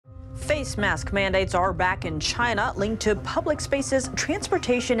Face mask mandates are back in China, linked to public spaces,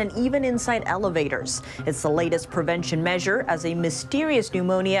 transportation, and even inside elevators. It's the latest prevention measure as a mysterious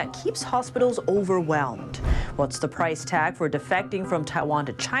pneumonia keeps hospitals overwhelmed. What's the price tag for defecting from Taiwan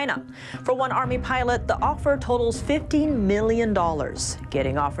to China? For one Army pilot, the offer totals $15 million,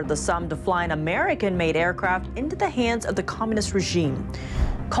 getting offered the sum to fly an American-made aircraft into the hands of the communist regime.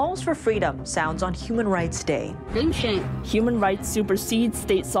 Calls for freedom sounds on Human Rights Day. Human rights supersedes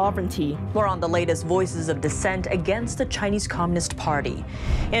state sovereignty. More on the latest voices of dissent against the Chinese Communist Party.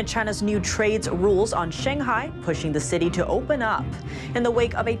 And China's new trade rules on Shanghai, pushing the city to open up. In the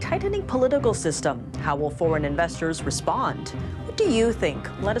wake of a tightening political system, how will foreign investors respond? What do you think?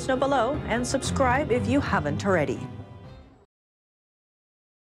 Let us know below and subscribe if you haven't already.